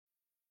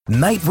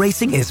Night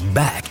racing is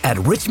back at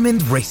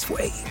Richmond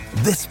Raceway.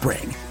 This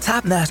spring,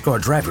 top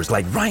NASCAR drivers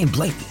like Ryan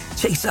Blaney,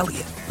 Chase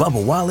Elliott,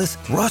 Bubba Wallace,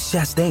 Ross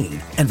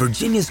Chastain, and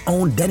Virginia's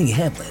own Denny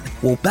Hamlin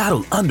will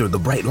battle under the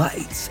bright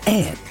lights.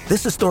 And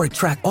this historic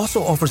track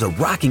also offers a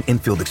rocking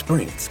infield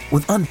experience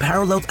with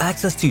unparalleled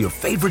access to your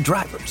favorite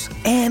drivers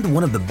and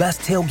one of the best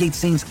tailgate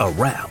scenes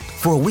around.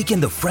 For a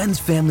weekend of friends,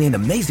 family, and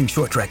amazing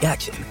short track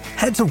action,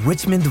 head to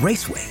Richmond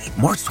Raceway,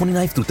 March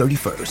 29th through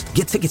 31st.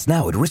 Get tickets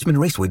now at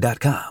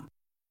richmondraceway.com.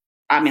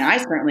 I mean, I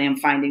certainly am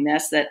finding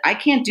this, that I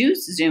can't do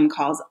Zoom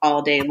calls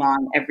all day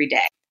long every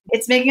day.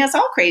 It's making us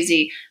all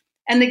crazy.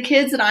 And the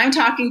kids that I'm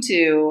talking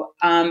to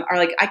are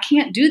like, I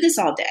can't do this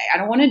all day. I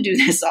don't want to do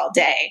this all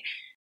day.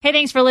 Hey,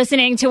 thanks for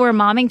listening to We're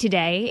Momming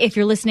Today. If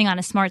you're listening on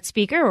a smart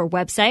speaker or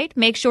website,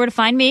 make sure to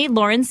find me,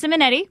 Lauren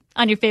Simonetti,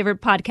 on your favorite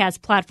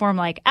podcast platform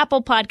like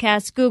Apple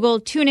Podcasts, Google,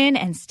 TuneIn,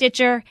 and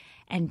Stitcher.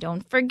 And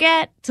don't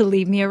forget to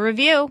leave me a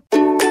review.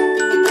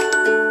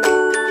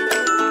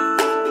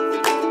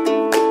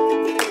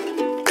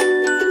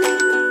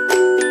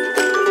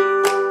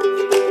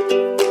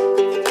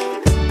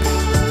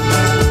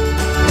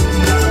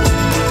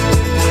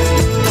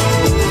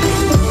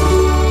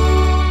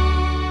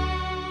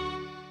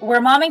 We're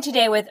momming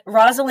today with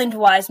Rosalind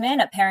Wiseman,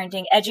 a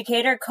parenting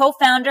educator,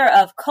 co-founder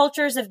of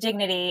Cultures of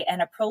Dignity,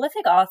 and a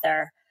prolific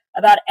author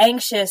about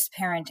anxious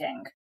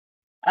parenting.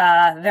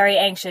 Very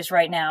anxious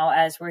right now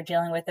as we're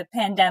dealing with the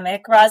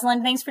pandemic.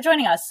 Rosalind, thanks for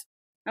joining us.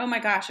 Oh my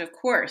gosh, of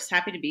course.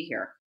 Happy to be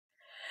here.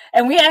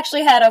 And we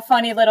actually had a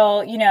funny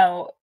little,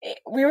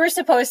 we were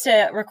supposed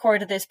to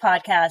record this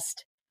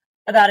podcast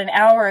about an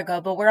hour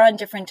ago, but we're on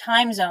different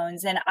time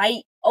zones. And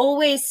I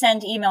always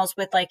send emails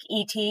with like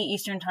ET,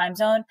 Eastern Time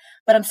Zone,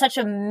 but I'm such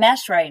a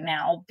mess right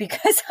now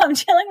because I'm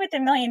dealing with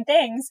a million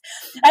things.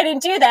 I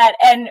didn't do that.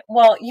 And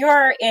well,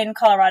 you're in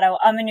Colorado,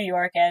 I'm in New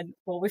York, and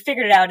well, we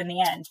figured it out in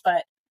the end,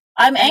 but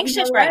I'm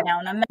anxious right now,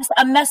 and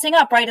I'm messing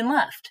up right and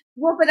left.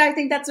 Well, but I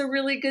think that's a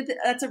really good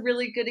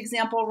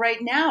example right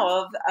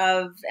now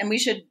of, and we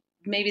should,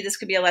 maybe this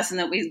could be a lesson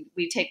that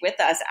we take with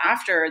us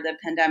after the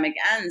pandemic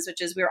ends,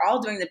 which is we're all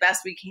doing the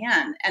best we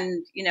can.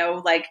 And,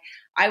 like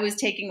I was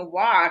taking a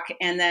walk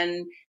and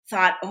then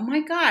thought, oh my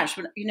gosh,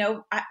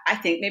 I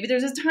think maybe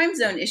there's a time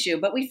zone issue,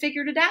 but we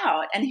figured it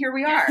out and here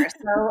we are.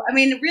 So, I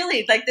mean,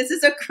 really, like this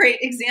is a great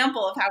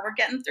example of how we're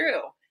getting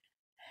through.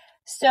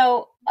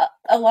 So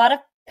a lot of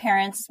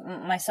parents,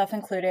 myself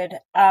included,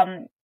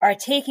 are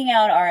taking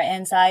out our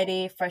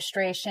anxiety,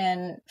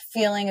 frustration,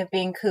 feeling of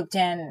being cooped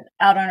in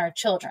out on our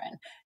children.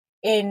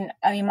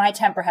 My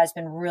temper has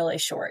been really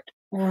short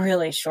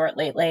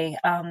lately.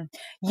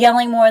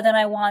 Yelling more than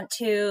I want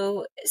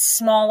to,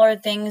 smaller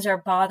things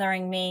are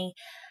bothering me.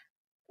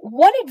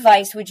 What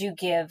advice would you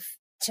give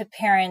to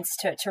parents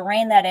to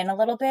rein that in a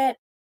little bit?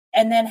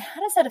 And then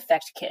how does that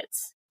affect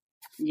kids?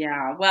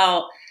 Yeah,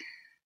 well,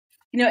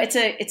 it's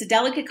a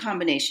delicate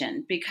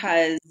combination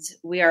because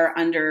we are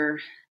under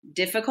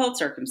difficult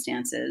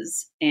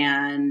circumstances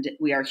and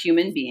we are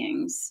human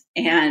beings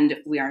and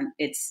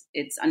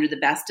it's under the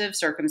best of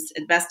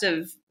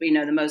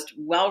the most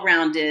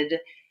well-rounded,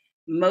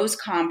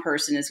 most calm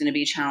person is going to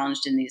be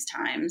challenged in these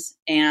times.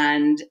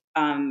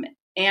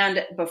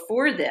 And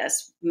before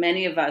this,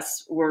 many of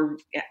us were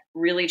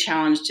really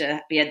challenged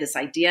we had this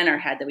idea in our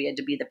head that we had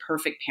to be the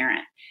perfect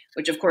parent,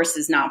 which of course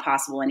is not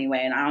possible anyway.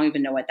 And I don't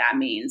even know what that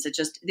means. It's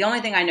just, the only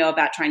thing I know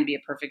about trying to be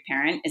a perfect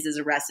parent is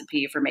a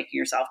recipe for making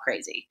yourself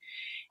crazy.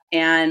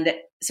 And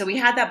so we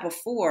had that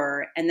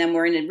before, and then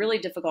we're in a really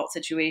difficult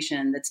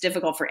situation that's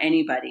difficult for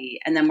anybody.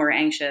 And then we're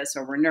anxious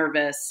or we're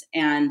nervous.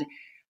 And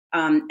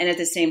at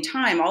the same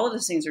time, all of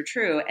those things are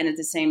true. And at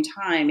the same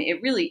time,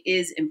 it really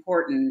is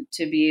important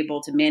to be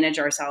able to manage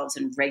ourselves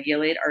and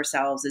regulate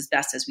ourselves as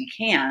best as we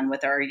can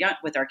with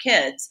our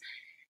kids,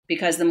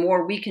 because the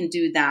more we can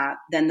do that,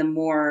 then the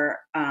more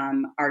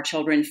our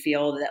children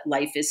feel that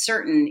life is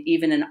certain,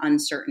 even in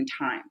uncertain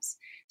times.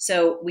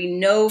 So we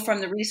know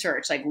from the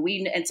research,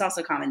 it's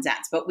also common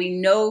sense, but we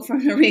know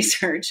from the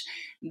research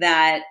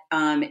that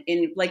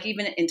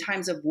even in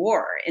times of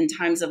war, in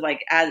times of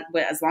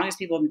as long as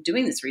people have been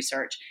doing this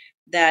research,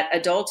 that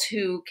adults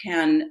who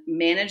can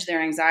manage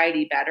their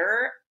anxiety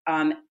better,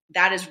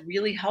 that is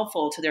really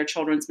helpful to their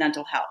children's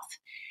mental health.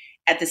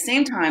 At the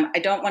same time, I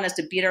don't want us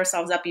to beat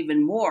ourselves up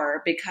even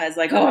more because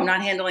I'm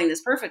not handling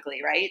this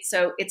perfectly, right?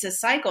 So it's a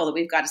cycle that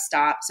we've got to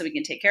stop so we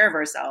can take care of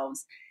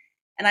ourselves.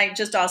 And I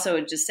just also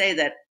would just say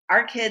that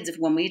our kids,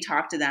 when we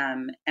talk to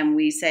them and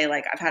we say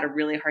I've had a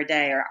really hard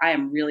day, or I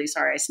am really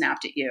sorry I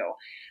snapped at you,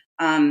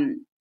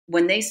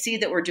 when they see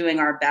that we're doing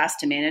our best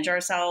to manage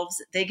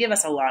ourselves, they give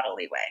us a lot of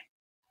leeway.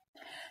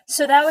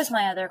 So that was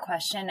my other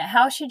question.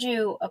 How should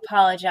you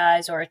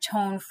apologize or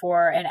atone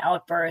for an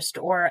outburst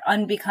or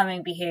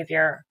unbecoming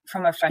behavior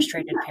from a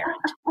frustrated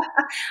parent?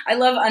 I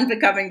love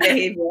unbecoming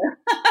behavior.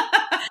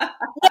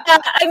 Yeah,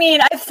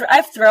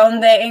 I've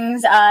thrown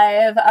things.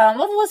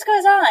 The list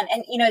goes on.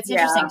 And, it's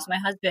interesting because my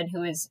husband,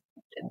 who is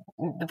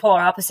the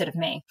polar opposite of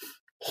me,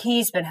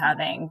 he's been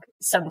having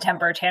some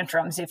temper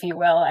tantrums, if you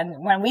will.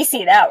 And when we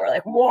see that, we're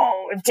like,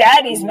 whoa, if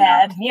daddy's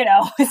mad,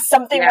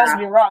 something must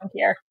be wrong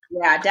here.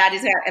 Yeah,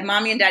 and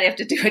mommy and daddy have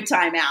to do a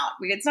timeout.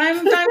 We get time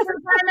for a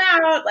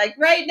timeout. Like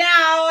right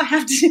now, I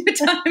have to do a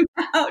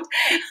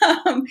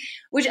timeout,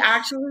 which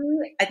actually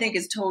I think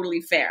is totally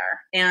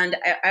fair. And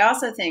I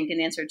also think, in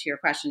answer to your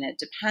question, it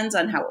depends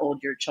on how old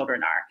your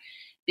children are.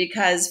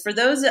 Because for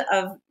those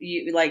of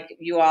you, like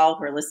you all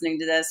who are listening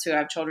to this, who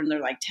have children,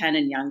 they're like 10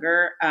 and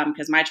younger,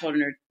 because my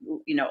children are,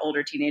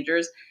 older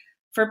teenagers.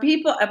 For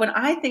people, when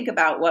I think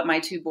about what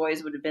my two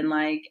boys would have been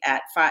like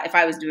at 5, if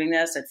I was doing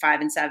this at 5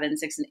 and 7,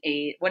 6 and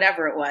 8,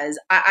 whatever it was,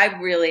 I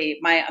really,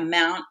 my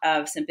amount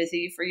of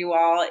sympathy for you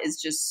all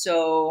is just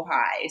so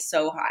high,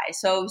 so high,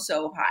 so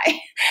high.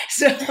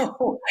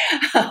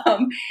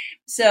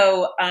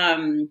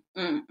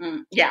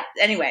 Yeah.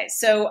 Anyway,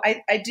 so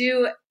I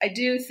do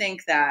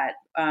think that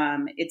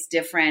it's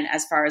different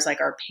as far as like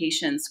our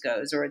patience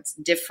goes, or it's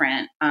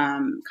different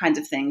kinds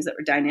of things that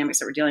were dynamics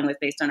that we're dealing with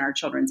based on our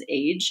children's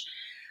age.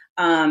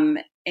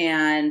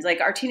 And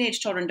like our teenage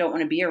children don't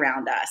want to be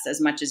around us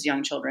as much as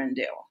young children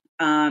do.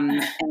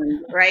 And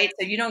right.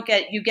 So you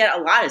get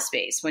a lot of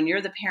space when you're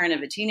the parent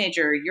of a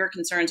teenager. Your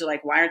concerns are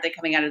like, why aren't they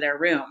coming out of their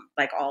room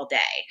like all day?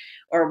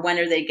 Or when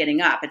are they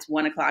getting up? It's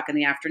 1 o'clock in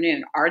the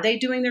afternoon. Are they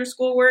doing their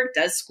schoolwork?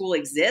 Does school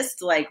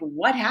exist? Like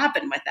what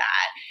happened with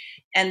that?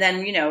 And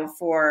then,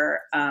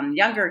 for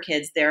younger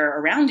kids, they're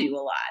around you a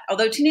lot.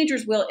 Although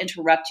teenagers will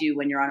interrupt you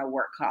when you're on a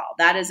work call.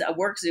 That is a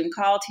work Zoom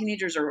call.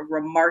 Teenagers are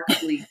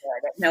remarkably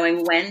good at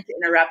knowing when to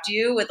interrupt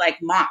you with like,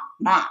 mom,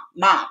 mom,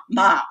 mom,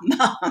 mom,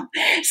 mom.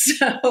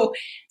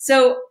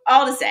 So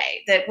all to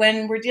say that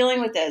when we're dealing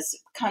with this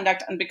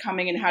conduct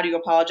unbecoming and how do you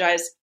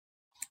apologize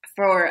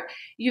for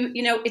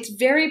it's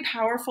very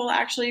powerful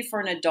actually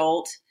for an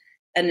adult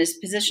in this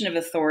position of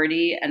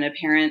authority, and a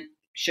parent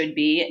should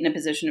be in a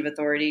position of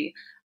authority,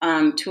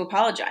 to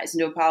apologize, and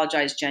to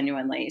apologize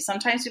genuinely.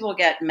 Sometimes people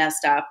get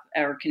messed up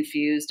or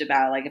confused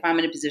about like, if I'm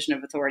in a position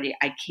of authority,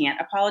 I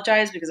can't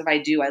apologize because if I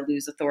do, I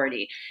lose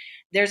authority.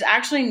 There's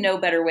actually no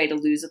better way to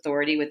lose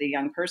authority with a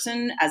young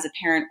person as a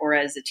parent or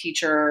as a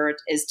teacher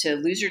is to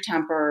lose your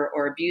temper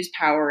or abuse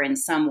power in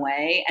some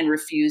way and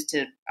refuse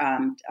to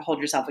hold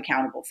yourself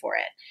accountable for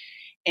it.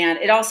 And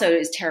it also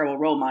is terrible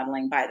role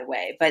modeling, by the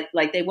way, but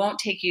like they won't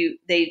take you,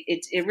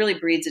 it really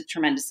breeds it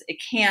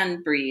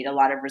can breed a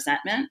lot of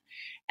resentment.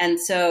 And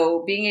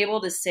so being able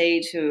to say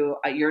to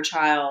your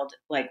child,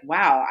 like,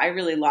 wow, I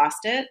really lost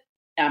it.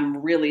 I'm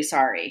really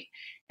sorry.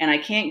 And I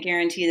can't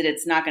guarantee that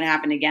it's not going to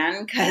happen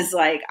again because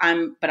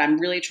but I'm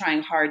really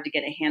trying hard to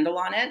get a handle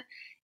on it.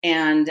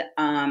 And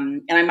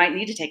I might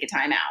need to take a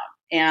time out.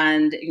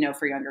 And,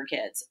 for younger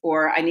kids,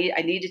 or I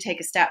need to take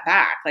a step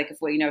back. Like if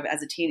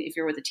if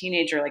you're with a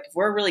teenager, like if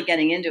we're really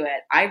getting into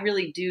it, I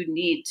really do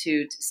need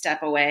to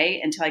step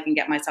away until I can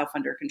get myself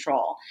under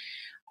control.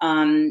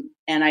 And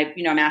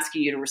I'm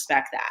asking you to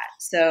respect that.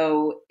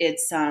 So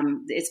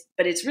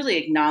but it's really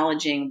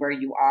acknowledging where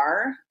you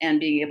are and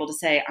being able to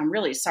say, I'm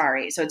really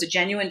sorry. So it's a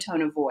genuine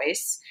tone of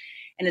voice.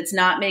 And it's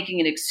not making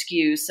an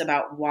excuse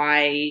about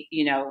why,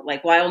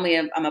 why only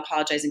I'm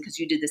apologizing because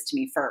you did this to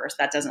me first.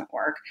 That doesn't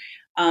work.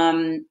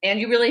 And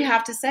you really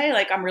have to say,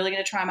 like, I'm really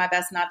going to try my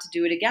best not to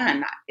do it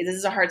again. This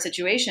is a hard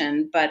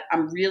situation, but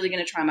I'm really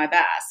going to try my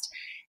best.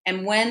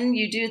 And when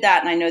you do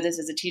that, and I know this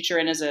as a teacher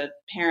and as a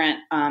parent,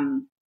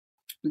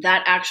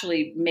 that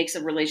actually makes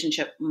a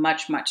relationship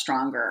much, much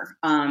stronger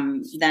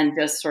than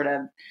just sort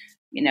of,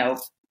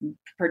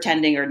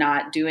 pretending or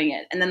not doing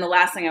it. And then the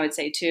last thing I would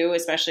say too,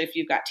 especially if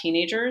you've got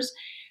teenagers,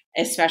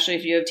 especially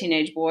if you have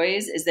teenage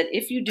boys, is that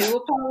if you do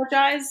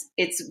apologize,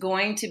 it's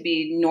going to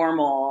be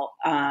normal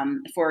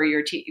for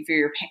your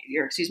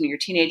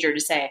teenager to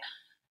say,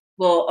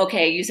 well,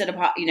 okay, you said,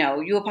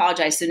 you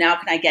apologize. So now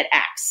can I get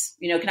X?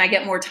 Can I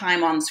get more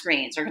time on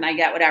screens or can I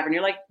get whatever? And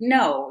you're like,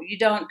 no, you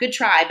don't. Good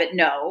try. But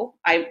no,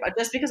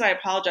 just because I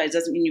apologize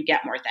doesn't mean you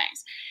get more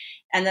things.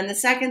 And then the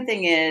second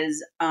thing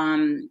is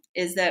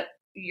that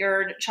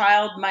your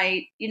child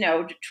might,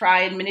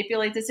 try and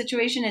manipulate the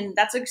situation. And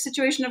that's a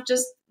situation of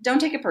just don't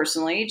take it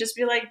personally. Just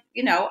be like,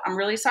 I'm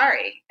really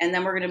sorry. And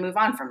then we're going to move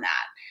on from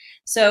that.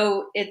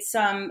 So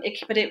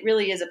but it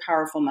really is a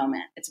powerful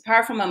moment. It's a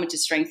powerful moment to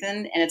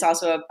strengthen, and it's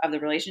also of the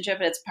relationship,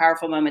 but it's a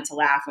powerful moment to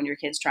laugh when your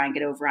kids try and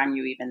get over on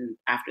you even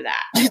after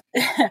that.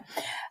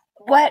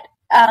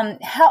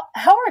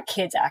 How are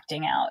kids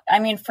acting out? I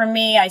mean, for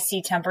me, I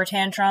see temper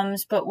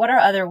tantrums, but what are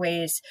other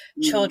ways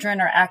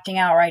children are acting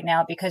out right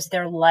now because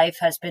their life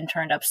has been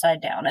turned upside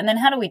down? And then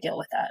how do we deal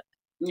with that?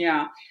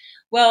 Yeah.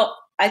 Well,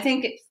 I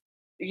think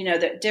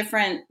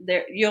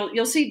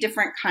you'll see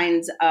different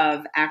kinds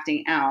of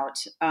acting out.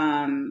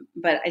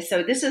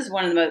 So this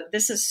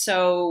is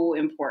so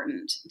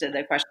important to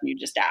the question you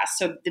just asked.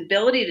 So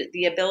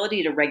the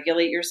ability to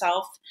regulate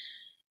yourself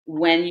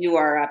when you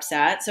are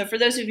upset. So for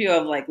those of you who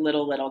have like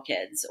little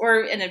kids,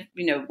 or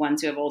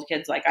ones who have old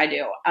kids like I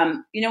do,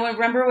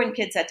 remember when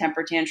kids had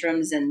temper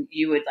tantrums and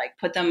you would like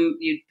put them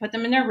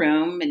in their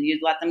room and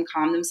you'd let them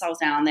calm themselves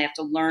down. They have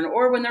to learn,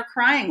 or when they're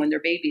crying, when they're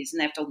babies,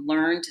 and they have to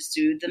learn to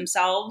soothe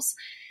themselves.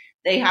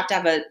 They have to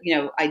have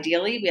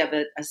ideally we have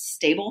a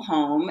stable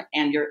home,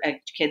 and your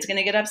kid's going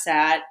to get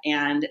upset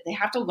and they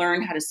have to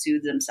learn how to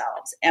soothe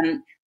themselves.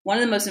 And one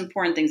of the most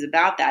important things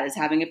about that is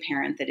having a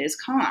parent that is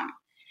calm.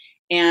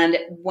 And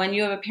when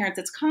you have a parent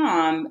that's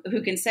calm,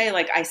 who can say,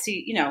 like, I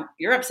see,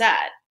 you're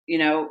upset,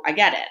 I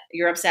get it,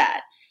 you're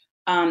upset.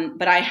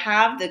 But I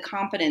have the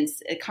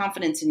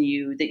confidence in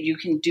you that you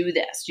can do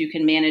this, you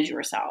can manage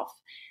yourself.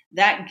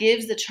 That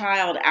gives the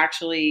child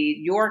actually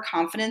your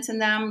confidence in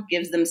them,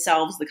 gives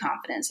themselves the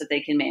confidence that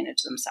they can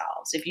manage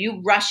themselves. If you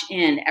rush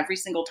in every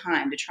single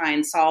time to try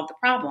and solve the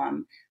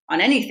problem on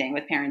anything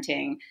with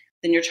parenting,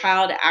 then your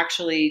child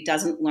actually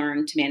doesn't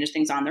learn to manage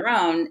things on their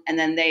own. And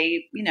then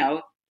they,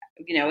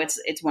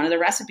 it's one of the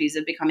recipes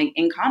of becoming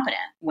incompetent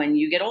when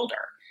you get older.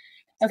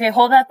 Okay,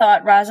 hold that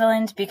thought,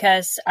 Rosalind,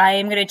 because I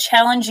am going to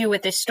challenge you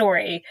with this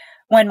story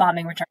when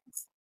Momming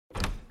returns.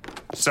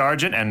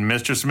 Sergeant and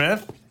Mr.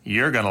 Smith,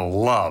 you're going to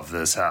love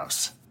this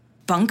house.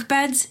 Bunk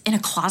beds in a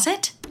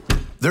closet?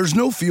 There's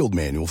no field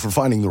manual for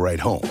finding the right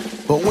home.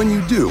 But when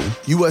you do,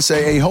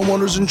 USAA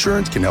Homeowners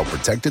Insurance can help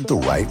protect it the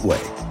right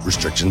way.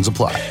 Restrictions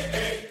apply.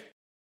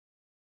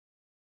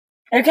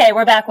 Okay,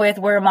 we're back with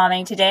We're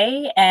Momming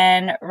Today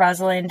and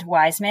Rosalind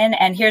Wiseman.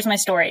 And here's my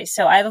story.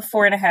 So I have a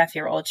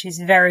 4.5-year-old. She's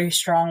very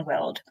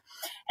strong-willed.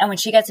 And when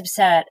she gets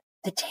upset,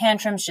 the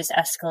tantrums just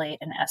escalate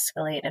and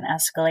escalate and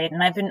escalate.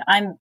 And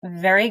I'm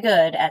very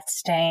good at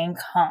staying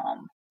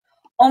calm,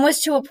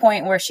 almost to a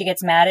point where she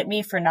gets mad at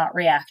me for not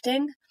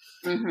reacting.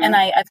 Mm-hmm. And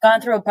I've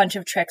gone through a bunch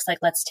of tricks, like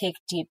let's take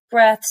deep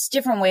breaths,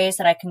 different ways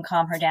that I can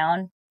calm her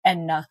down,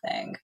 and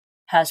nothing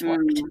has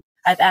worked. Mm.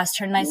 I've asked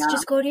her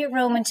just go to your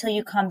room until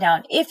you calm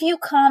down. If you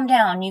calm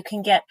down, you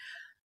can get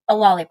a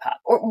lollipop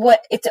or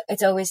what.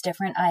 It's always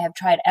different. I have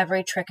tried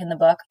every trick in the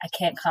book. I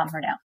can't calm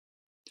her down.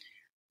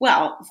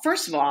 Well,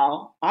 first of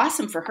all,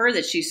 awesome for her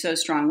that she's so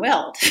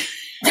strong-willed.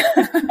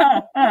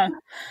 I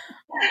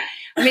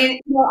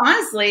mean,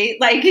 honestly,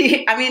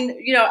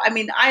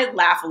 I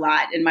laugh a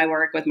lot in my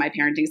work with my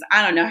parenting.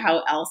 I don't know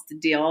how else to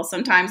deal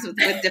sometimes with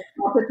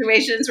difficult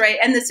situations, right?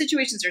 And the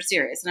situations are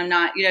serious, and I'm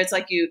not, it's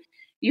like you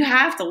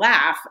have to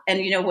laugh. And,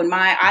 when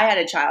I had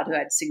a child who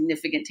had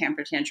significant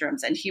temper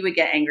tantrums, and he would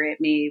get angry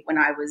at me when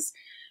I was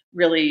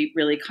really,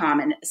 really calm.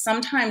 And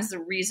sometimes the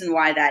reason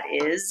why that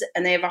is,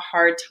 and they have a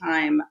hard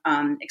time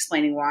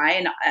explaining why,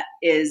 and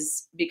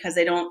is because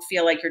they don't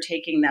feel like you're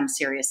taking them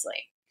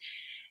seriously.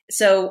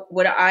 So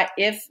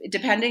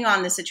depending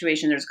on the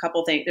situation, there's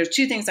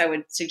two things I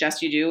would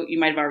suggest you do. You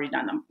might have already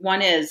done them.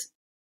 One is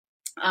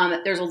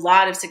there's a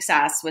lot of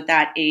success with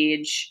that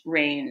age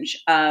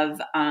range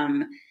of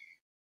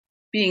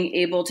being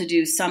able to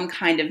do some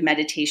kind of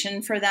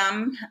meditation for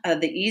them.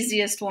 The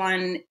easiest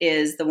one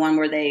is the one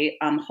where they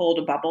hold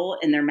a bubble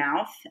in their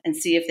mouth and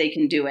see if they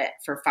can do it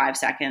for 5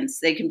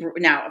 seconds. They can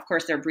now, of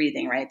course, they're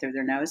breathing right through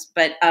their nose,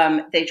 but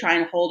they try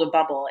and hold a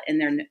bubble in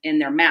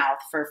their mouth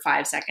for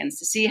 5 seconds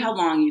to see how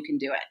long you can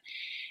do it.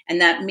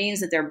 And that means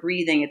that they're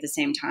breathing at the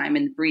same time,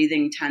 and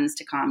breathing tends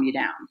to calm you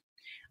down.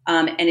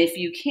 And if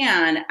you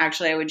can,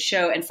 actually, I would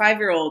show, and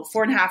 4.5,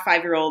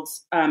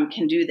 5-year-olds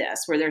can do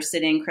this, where they're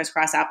sitting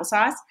crisscross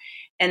applesauce.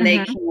 And they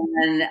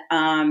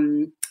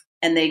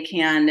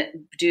can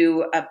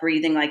do a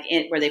breathing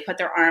where they put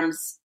their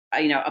arms,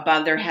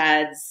 above their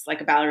heads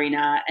like a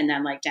ballerina, and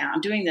then down. I'm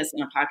doing this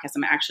in a podcast.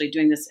 I'm actually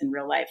doing this in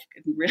real life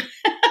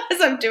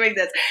as I'm doing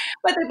this.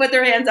 But they put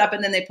their hands up,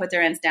 and then they put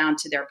their hands down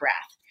to their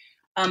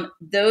breath.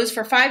 Those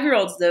for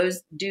 5-year-olds,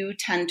 those do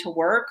tend to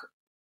work.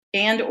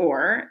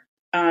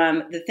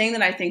 The thing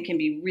that I think can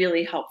be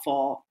really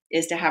helpful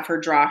is to have her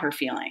draw her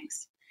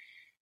feelings.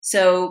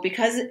 So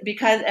because,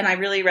 and I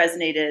really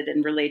resonated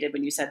and related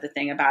when you said the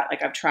thing about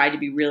I've tried to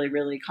be really,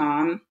 really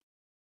calm,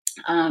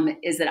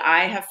 is that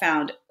I have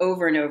found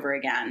over and over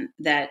again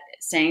that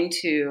saying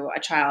to a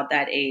child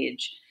that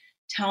age,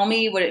 tell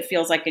me what it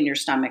feels like in your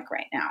stomach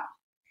right now.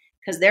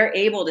 Because they're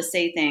able to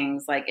say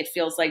things like, it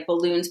feels like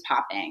balloons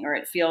popping, or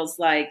it feels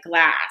like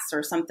glass,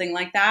 or something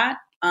like that.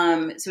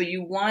 So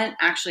you want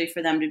actually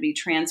for them to be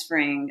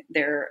transferring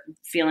their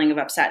feeling of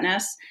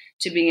upsetness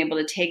to being able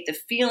to take the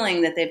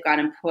feeling that they've got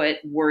and put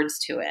words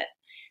to it.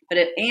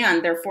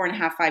 And they're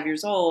 4.5, 5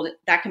 years old,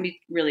 that can be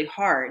really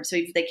hard. So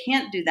if they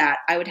can't do that,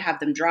 I would have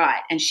them draw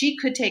it. And she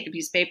could take a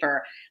piece of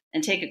paper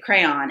and take a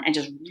crayon and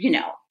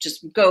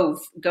just go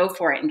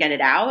for it and get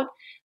it out.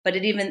 But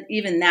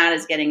even that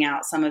is getting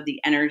out some of the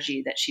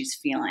energy that she's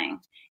feeling.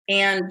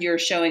 And you're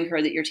showing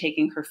her that you're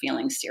taking her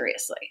feelings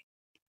seriously.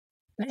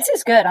 This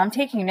is good. I'm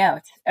taking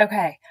notes.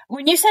 Okay.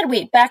 When you said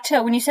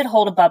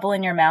hold a bubble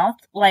in your mouth,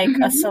 like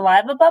a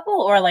saliva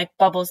bubble, or like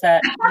bubbles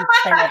that you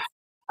play with?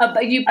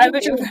 You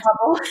picture a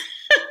bubble.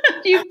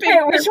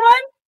 Which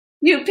one?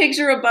 You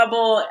picture a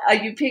bubble.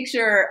 You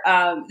picture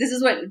this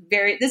is what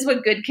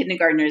good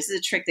kindergartners. This is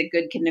a trick that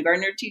good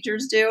kindergartner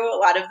teachers do. A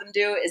lot of them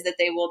do, is that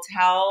they will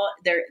tell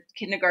their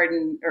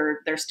kindergarten or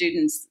their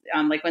students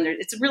when they're.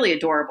 It's really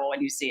adorable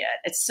when you see it.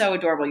 It's so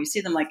adorable. You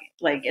see them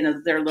like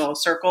in their little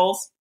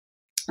circles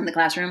in the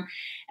classroom,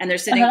 and they're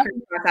sitting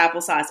crisscross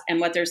applesauce. And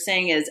what they're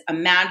saying is,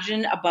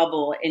 imagine a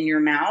bubble in your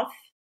mouth,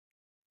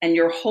 and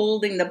you're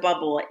holding the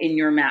bubble in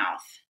your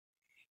mouth.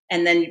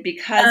 And then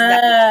because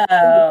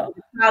the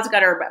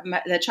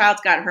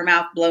child's got her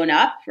mouth blown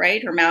up,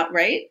 right? Her mouth,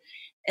 right?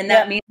 And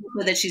that means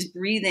that she's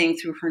breathing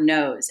through her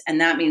nose.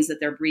 And that means that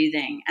they're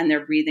breathing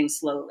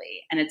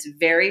slowly. And it's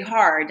very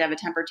hard to have a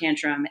temper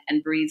tantrum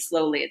and breathe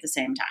slowly at the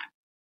same time.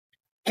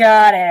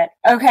 Got it.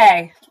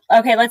 Okay,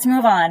 let's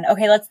move on.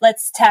 Okay,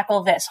 let's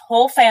tackle this.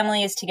 Whole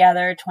family is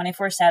together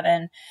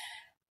 24/7.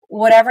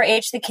 Whatever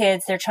age the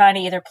kids, they're trying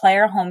to either play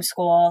or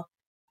homeschool.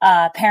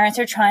 Parents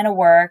are trying to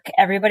work.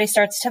 Everybody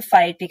starts to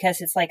fight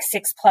because it's like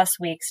 6+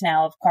 weeks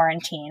now of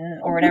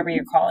quarantine or whatever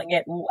you're calling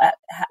it.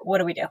 What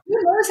do we do?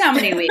 Who knows how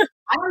many weeks?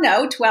 I don't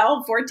know,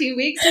 12, 14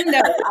 weeks? Who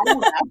knows?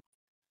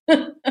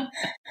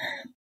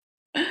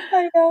 I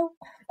don't know.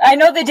 I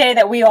know the day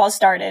that we all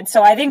started.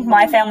 So I think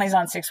my family's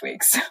on 6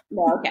 weeks.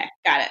 Okay,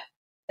 got it.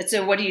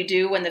 So what do you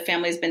do when the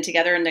family's been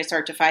together and they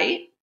start to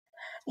fight?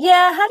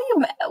 Yeah.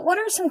 What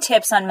are some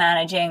tips on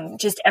managing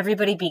just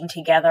everybody being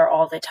together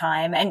all the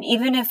time? And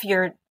even if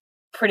you're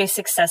pretty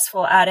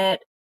successful at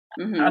it,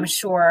 I'm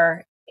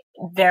sure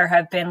there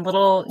have been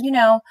little,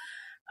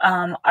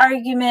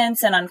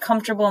 arguments and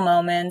uncomfortable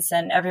moments,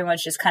 and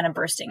everyone's just kind of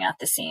bursting at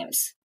the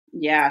seams.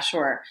 Yeah,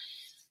 sure.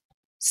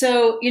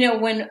 So,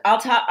 when I'll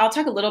talk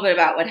a little bit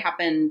about what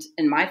happened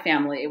in my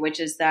family, which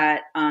is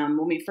that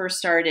when we first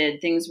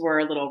started, things were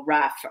a little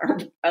rough,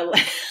 around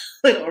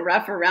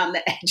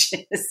the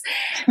edges,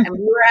 and we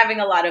were having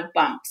a lot of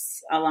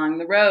bumps along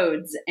the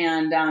roads,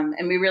 and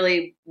we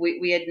really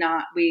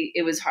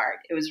it was hard.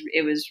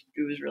 It was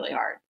really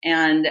hard,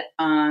 and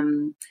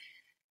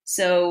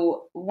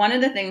so one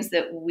of the things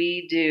that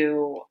we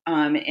do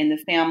in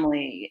the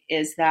family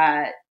is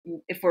that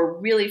if we're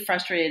really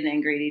frustrated and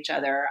angry at each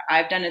other,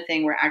 I've done a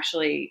thing where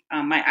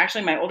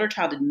my older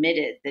child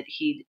admitted that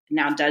he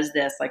now does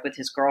this like with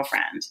his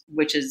girlfriend,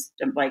 which is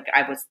like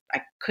I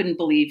couldn't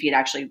believe he'd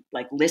actually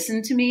like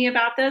listened to me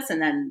about this and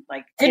then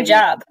like good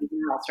job,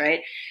 else,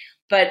 right?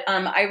 But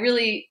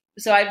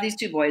So I have these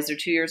two boys, they're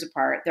 2 years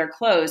apart. They're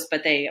close,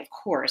 but they, of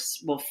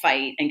course, will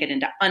fight and get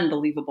into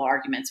unbelievable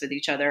arguments with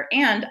each other.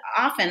 And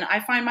often I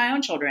find my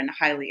own children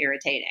highly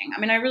irritating. I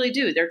mean, I really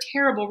do. They're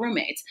terrible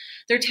roommates.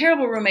 They're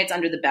terrible roommates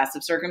under the best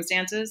of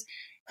circumstances.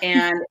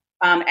 And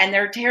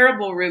they're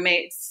terrible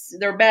roommates.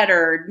 They're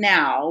better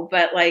now,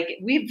 but like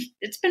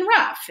it's been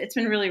rough. It's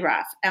been really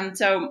rough. And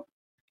so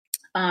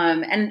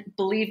and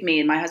believe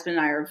me, my husband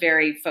and I are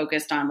very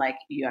focused on like,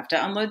 you have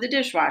to unload the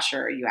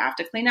dishwasher. You have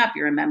to clean up.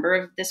 You're a member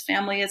of this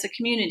family as a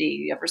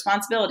community. You have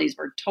responsibilities.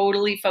 We're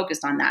totally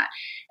focused on that.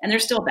 And they're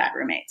still bad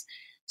roommates.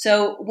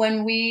 So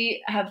when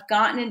we have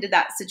gotten into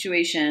that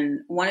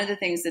situation, one of the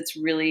things that's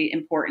really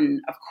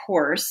important, of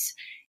course,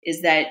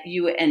 is that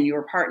you and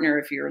your partner,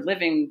 if you're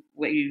living,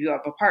 you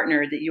have a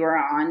partner that you are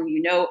on,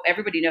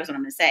 everybody knows what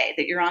I'm going to say,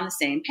 that you're on the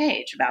same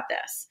page about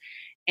this.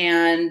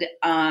 And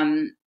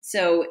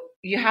so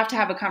you have to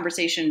have a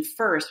conversation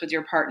first with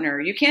your partner.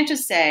 You can't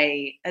just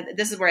say,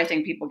 this is where I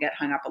think people get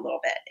hung up a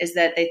little bit, is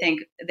that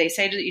they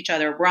say to each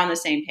other, we're on the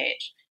same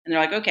page. And they're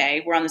like,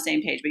 okay, we're on the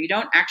same page, but you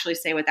don't actually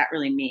say what that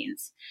really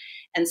means.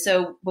 And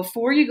so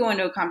before you go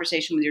into a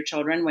conversation with your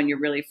children, when you're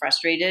really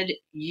frustrated,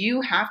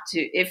 you have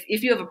to,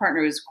 if you have a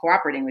partner who's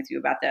cooperating with you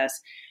about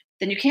this,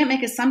 then you can't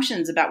make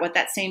assumptions about what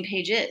that same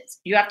page is.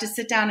 You have to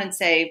sit down and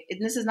say,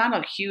 and this is not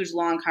a huge,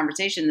 long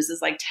conversation. This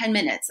is like 10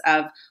 minutes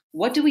of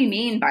what do we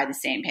mean by the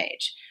same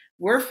page?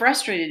 We're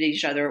frustrated at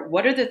each other.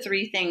 What are the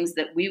 3 things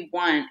that we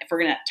want, if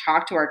we're going to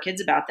talk to our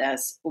kids about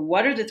this,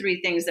 what are the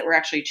 3 things that we're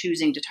actually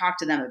choosing to talk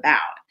to them about?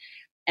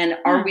 And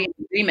are we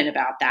in agreement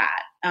about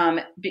that?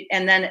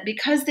 And then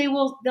because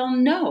they'll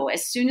know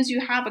as soon as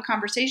you have a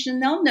conversation,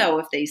 they'll know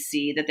if they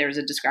see that there's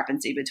a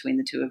discrepancy between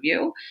the two of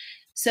you.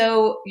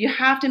 So you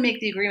have to make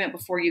the agreement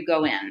before you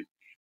go in.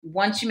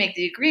 Once you make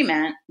the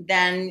agreement,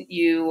 then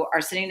you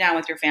are sitting down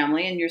with your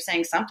family and you're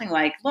saying something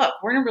like, look,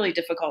 we're in a really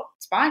difficult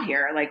spot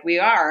here. Like we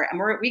are,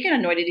 and we get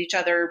annoyed at each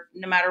other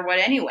no matter what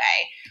anyway.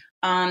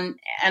 And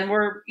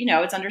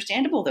it's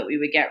understandable that we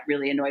would get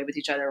really annoyed with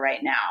each other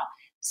right now.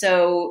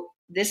 So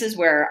this is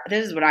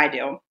what I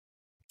do.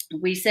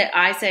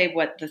 I say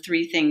what the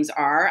 3 things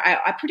are.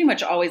 I pretty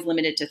much always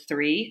limit it to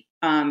 3.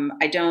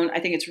 I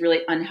think it's really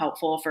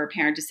unhelpful for a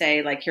parent to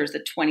say like, here's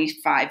the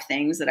 25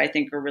 things that I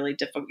think are really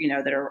difficult,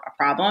 that are a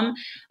problem.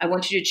 I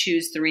want you to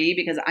choose 3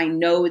 because I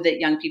know that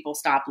young people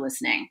stop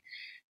listening.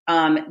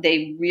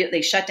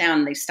 They shut down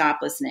and they stop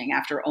listening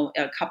after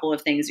a couple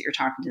of things that you're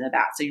talking to them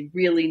about. So you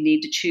really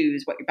need to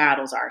choose what your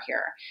battles are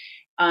here.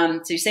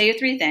 So you say your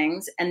 3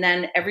 things and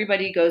then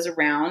everybody goes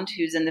around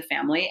who's in the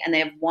family and they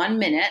have 1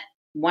 minute.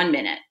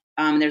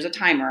 There's a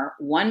timer,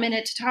 1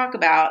 minute to talk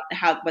about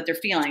what they're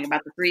feeling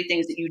about the 3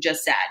 things that you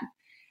just said.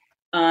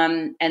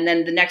 And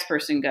then the next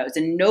person goes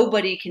and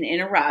nobody can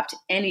interrupt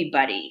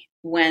anybody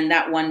when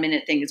that 1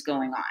 minute thing is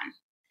going on.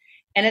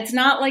 And it's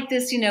not like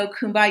this,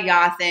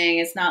 kumbaya thing.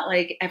 It's not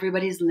like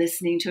everybody's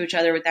listening to each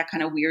other with that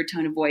kind of weird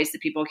tone of voice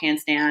that people can't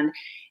stand.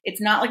 It's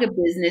not like a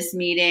business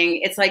meeting.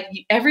 It's like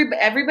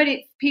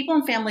everybody, people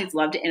and families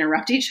love to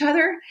interrupt each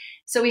other.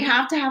 So we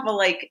have to have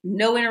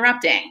no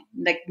interrupting,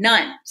 like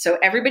none. So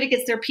everybody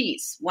gets their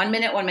piece. 1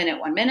 minute, 1 minute,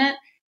 1 minute.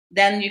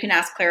 then you can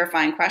ask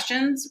clarifying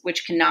questions,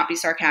 which cannot be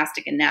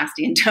sarcastic and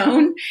nasty in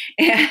tone.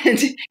 And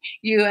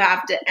you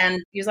have to,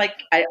 and he's like,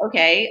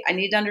 okay, I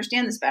need to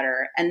understand this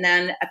better. And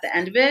then at the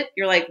end of it,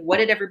 you're like, what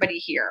did everybody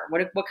hear?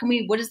 What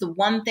is the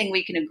one thing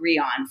we can agree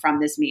on from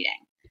this meeting?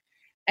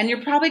 And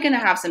you're probably going to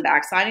have some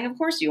backsliding. Of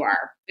course you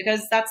are,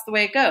 because that's the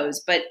way it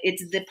goes. But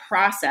it's the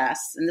process.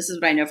 And this is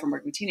what I know from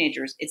working with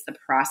teenagers. It's the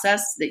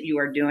process that you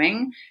are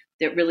doing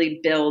that really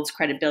builds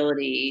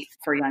credibility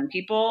for young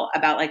people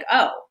about like,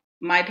 oh,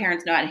 my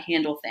parents know how to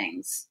handle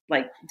things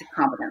like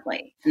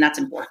competently. And that's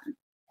important.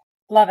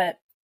 Love it.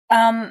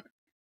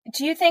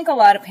 Do you think a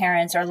lot of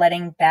parents are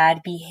letting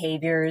bad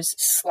behaviors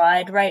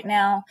slide right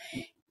now,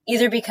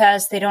 either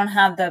because they don't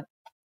have the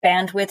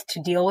bandwidth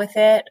to deal with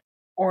it,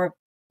 or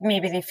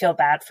maybe they feel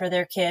bad for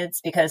their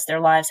kids because their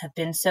lives have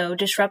been so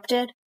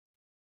disrupted?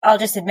 I'll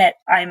just admit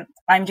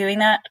I'm doing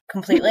that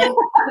completely.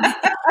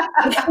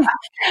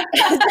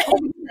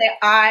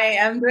 I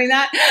am doing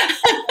that.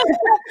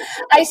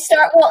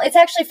 Well, it's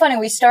actually funny.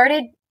 We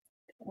started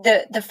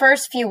the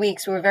first few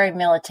weeks, we were very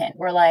militant.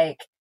 We're like,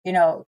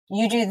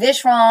 you do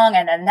this wrong,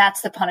 and then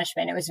that's the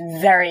punishment. It was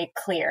very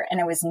clear, and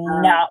it was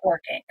not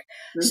working.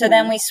 Mm-hmm. So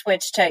then we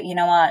switched to, you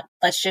know what,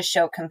 let's just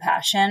show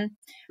compassion.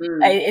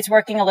 Mm-hmm. It's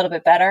working a little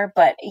bit better,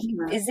 but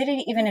is it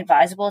even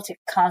advisable to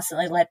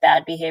constantly let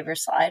bad behavior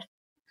slide?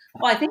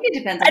 Well, I think it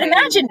depends. I'd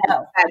imagine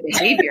no. Bad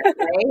behavior,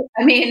 right?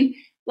 I mean,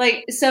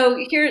 so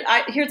here's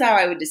how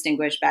I would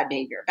distinguish bad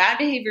behavior. Bad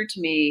behavior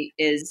to me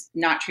is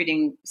not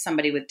treating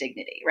somebody with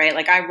dignity, right?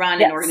 Like I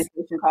run an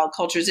organization called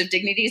Cultures of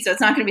Dignity. So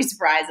it's not going to be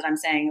surprised that I'm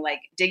saying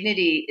like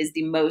dignity is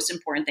the most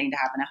important thing to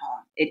happen at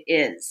home. It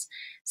is.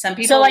 Some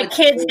people. So like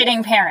kids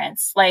hitting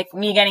parents, like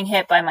me getting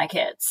hit by my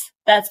kids.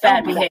 That's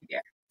bad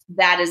behavior.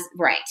 That is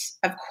right.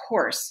 Of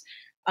course.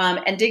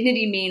 And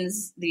dignity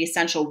means the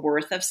essential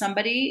worth of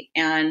somebody.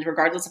 And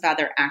regardless of how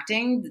they're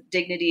acting,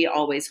 dignity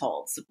always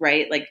holds,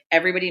 right? Like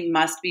everybody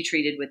must be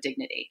treated with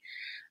dignity.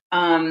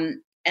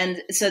 And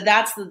so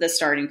that's the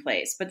starting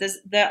place. But the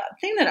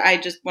thing that I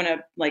just want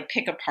to like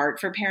pick apart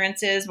for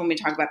parents is when we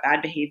talk about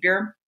bad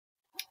behavior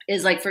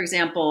is like, for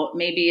example,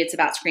 maybe it's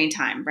about screen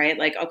time, right?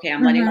 Like, okay,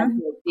 I'm letting my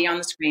kids be on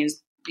the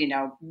screens,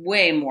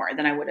 way more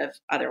than I would have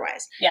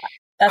otherwise. Yeah,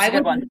 that's a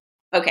good one.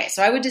 Okay,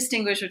 so I would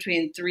distinguish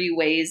between three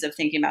ways of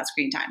thinking about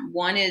screen time.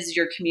 One is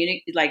your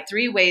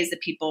three ways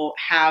that people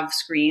have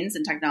screens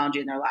and technology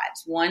in their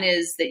lives. One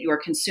is that you are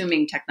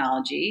consuming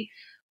technology,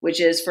 which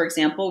is, for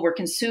example, we're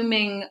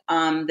consuming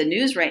the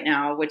news right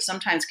now, which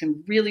sometimes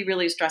can really,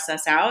 really stress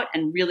us out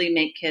and really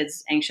make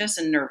kids anxious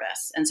and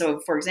nervous. And so,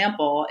 for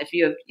example, if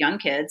you have young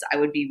kids, I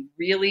would be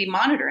really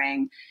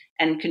monitoring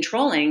and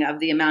controlling of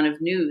the amount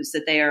of news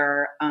that they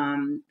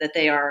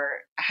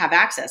have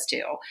access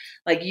to.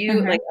 Like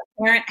like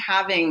a parent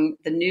having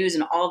the news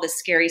and all the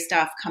scary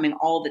stuff coming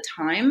all the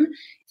time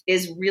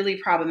is really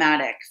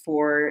problematic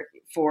for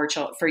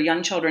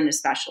young children,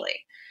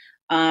 especially.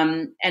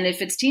 And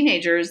if it's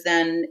teenagers,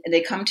 then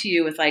they come to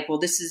you with like, well,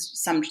 this is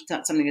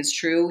something that's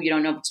true. You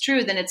don't know if it's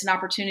true. Then it's an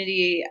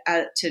opportunity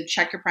to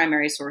check your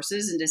primary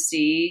sources and to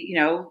see,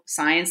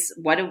 science.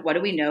 What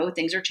do we know?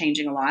 Things are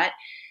changing a lot.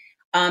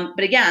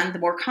 But again, the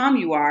more calm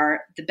you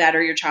are, the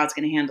better your child's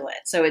going to handle it.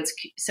 So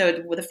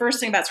the first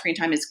thing about screen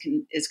time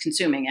is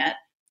consuming it,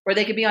 or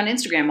they could be on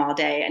Instagram all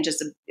day and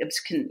just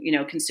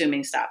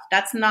consuming stuff.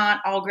 That's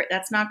not all great.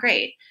 That's not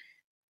great.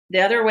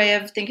 The other way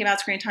of thinking about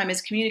screen time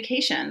is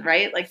communication,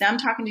 right? Like them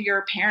talking to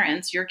your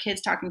parents, your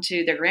kids talking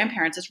to their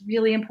grandparents is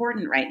really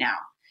important right now.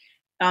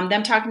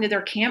 Them talking to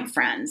their camp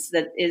friends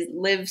that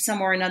live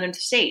somewhere in another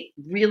state,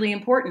 really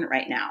important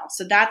right now.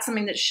 So that's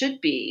something that should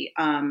be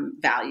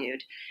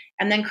valued.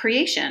 And then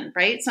creation,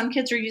 right? Some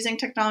kids are using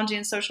technology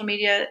and social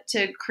media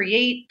to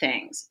create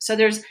things.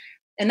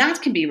 And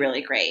that can be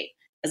really great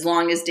as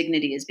long as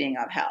dignity is being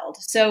upheld.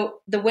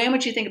 So the way in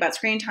which you think about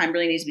screen time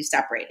really needs to be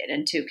separated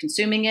into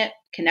consuming it,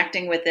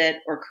 connecting with it,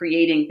 or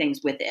creating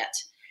things with it.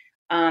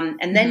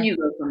 And then you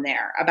go from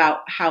there about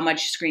how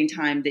much screen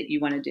time that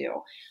you want to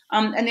do.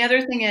 And the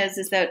other thing is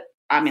that,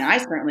 I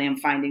certainly am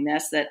finding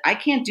this, that I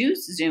can't do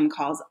Zoom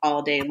calls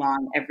all day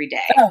long every day.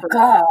 Oh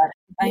God,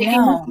 I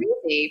know.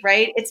 Crazy,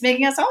 right? It's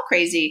making us all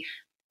crazy.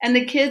 And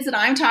the kids that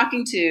I'm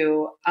talking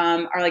to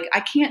are like,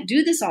 I can't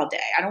do this all day.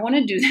 I don't want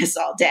to do this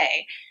all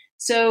day.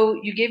 So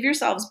you give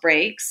yourselves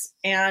breaks.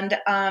 And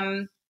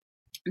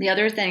the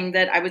other thing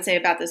that I would say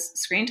about this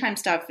screen time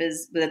stuff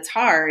is that's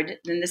hard,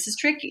 and this is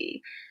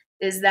tricky,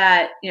 is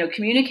that,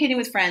 communicating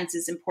with friends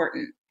is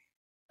important.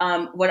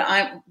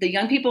 The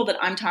young people that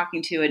I'm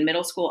talking to in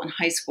middle school and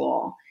high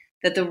school,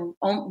 that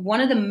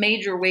one of the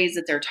major ways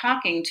that they're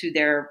talking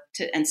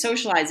and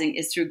socializing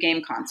is through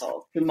game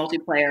consoles, through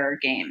multiplayer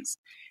games.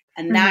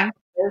 And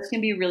those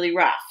can be really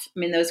rough.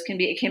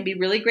 It can be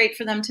really great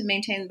for them to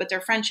maintain with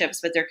their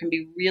friendships, but there can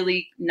be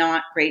really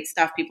not great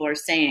stuff people are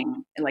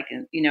saying, like,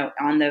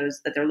 on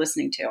those that they're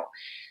listening to.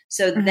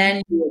 So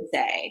then you would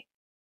say,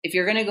 if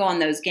you're going to go on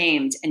those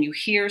games and you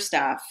hear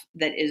stuff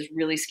that is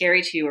really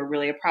scary to you or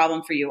really a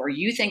problem for you, or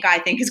you think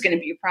is going to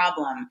be a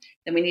problem,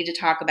 then we need to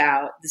talk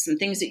about some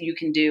things that you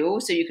can do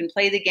so you can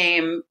play the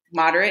game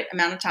moderate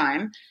amount of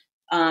time.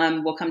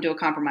 We'll come to a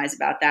compromise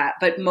about that.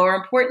 But more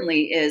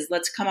importantly is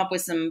let's come up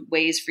with some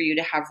ways for you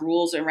to have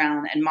rules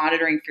around and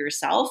monitoring for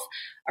yourself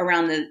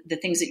around the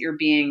things that you're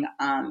being,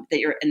 and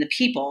the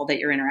people that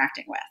you're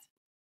interacting with.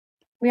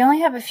 We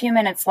only have a few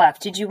minutes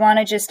left. Did you want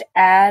to just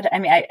add? I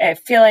mean, I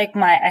feel like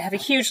I have a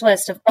huge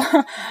list of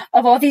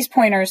of all these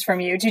pointers from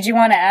you. Did you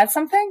want to add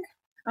something?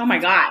 Oh my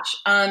gosh.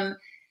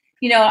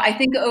 I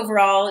think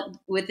overall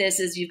with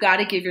this is you've got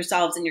to give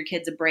yourselves and your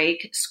kids a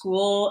break.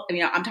 School,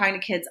 I'm talking to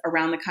kids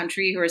around the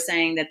country who are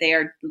saying that they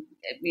are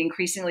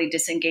increasingly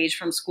disengaged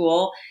from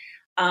school.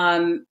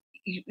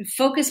 You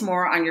focus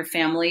more on your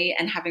family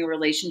and having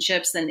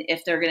relationships than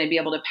if they're going to be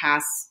able to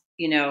pass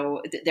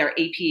their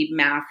AP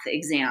math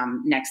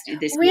exam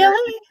this year.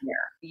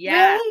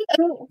 Yeah.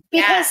 Really?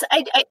 Because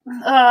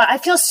I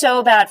feel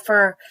so bad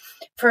for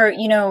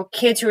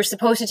kids who are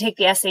supposed to take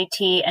the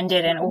SAT and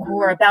didn't, or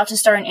who are about to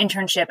start an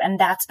internship and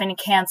that's been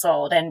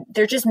canceled, and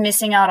they're just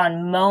missing out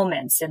on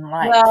moments in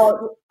life.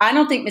 Well, I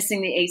don't think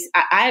missing the ACE.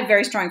 I have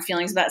very strong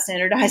feelings about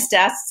standardized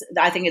tests.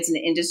 I think it's an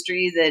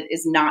industry that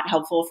is not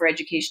helpful for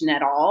education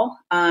at all,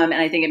 and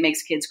I think it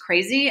makes kids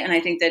crazy. And I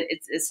think that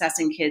it's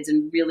assessing kids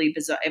in really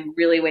bizarre,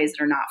 ways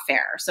that are not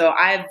fair. So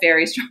I have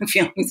very strong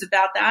feelings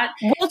about that.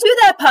 We'll do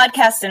that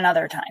podcast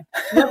another time.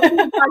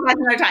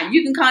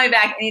 You can call me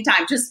back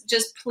anytime.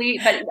 Just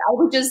please. But I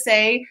would just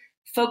say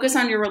focus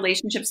on your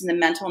relationships and the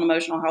mental and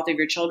emotional health of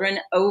your children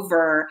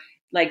over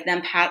like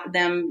them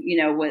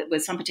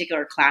with some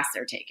particular class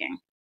they're taking.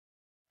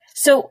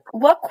 So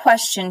what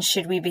questions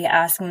should we be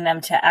asking them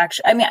to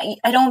actually,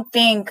 I don't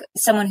think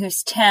someone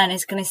who's 10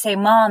 is going to say,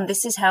 Mom,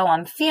 this is how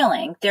I'm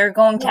feeling. They're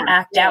going to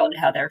act out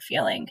how they're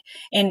feeling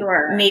in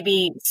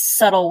maybe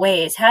subtle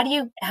ways. How do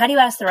you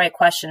ask the right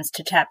questions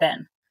to tap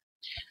in?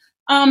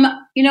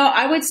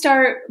 I would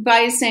start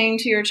by saying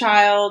to your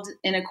child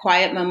in a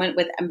quiet moment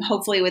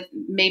hopefully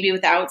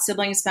without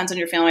siblings, depends on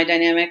your family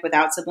dynamic,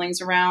 without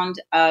siblings around,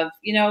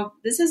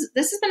 this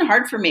has been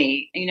hard for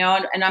me,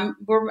 and I'm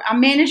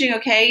managing.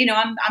 Okay.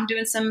 I'm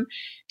doing some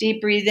deep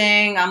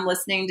breathing. I'm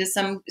listening to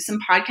some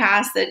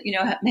podcasts that,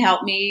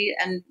 help me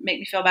and make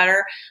me feel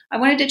better. I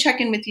wanted to check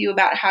in with you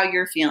about how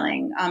you're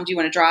feeling. Do you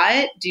want to draw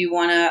it? Do you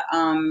want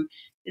to,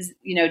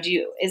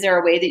 is there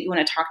a way that you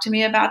want to talk to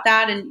me about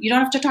that? And you don't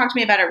have to talk to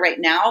me about it right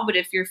now, but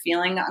if you're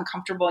feeling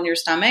uncomfortable in your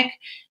stomach,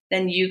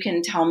 then you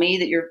can tell me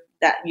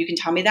that,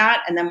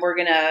 and then we're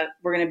going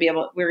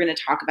to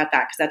talk about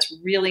that, because that's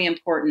really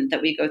important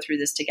that we go through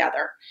this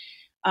together.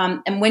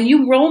 And when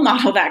you role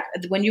model that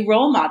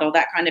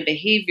kind of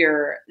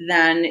behavior,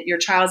 then your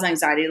child's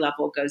anxiety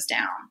level goes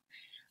down.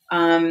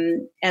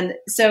 And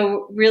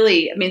so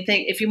really,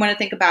 if you want to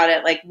think about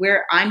it, like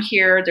I'm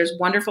here, there's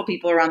wonderful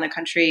people around the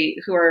country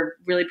who are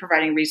really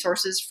providing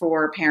resources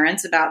for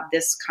parents about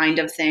this kind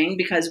of thing,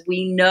 because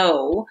we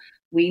know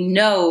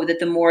that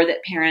the more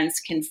that parents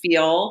can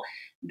feel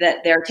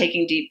that they're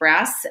taking deep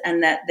breaths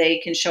and that they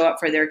can show up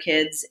for their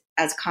kids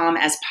as calm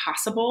as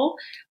possible,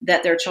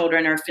 that their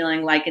children are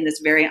feeling like in this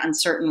very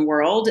uncertain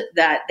world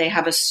that they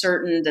have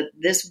that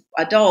this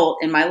adult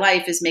in my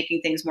life is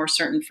making things more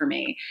certain for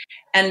me.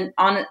 And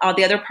on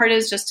the other part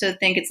is just to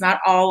think it's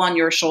not all on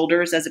your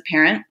shoulders as a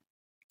parent,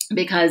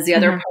 because the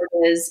other part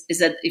is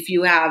that if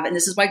you have, and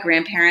this is why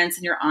grandparents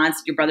and your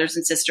aunts, your brothers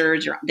and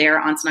sisters, their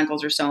aunts and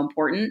uncles are so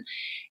important,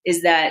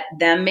 is that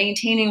them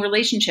maintaining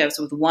relationships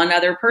with one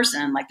other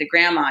person, like the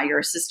grandma,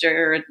 your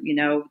sister,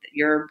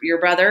 your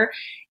brother,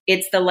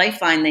 it's the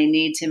lifeline they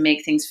need to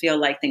make things feel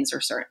like things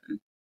are certain.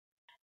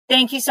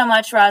 Thank you so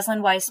much,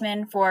 Rosalind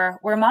Weissman, for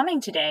We're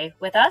Momming today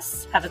with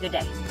us. Have a good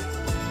day.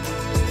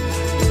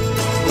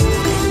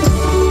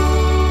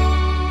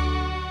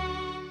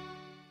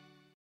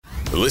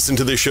 Listen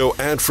to the show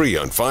ad-free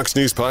on Fox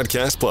News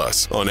Podcast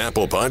Plus, on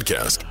Apple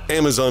Podcast,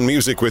 Amazon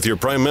Music with your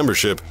Prime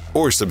membership,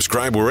 or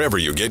subscribe wherever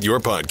you get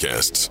your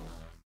podcasts.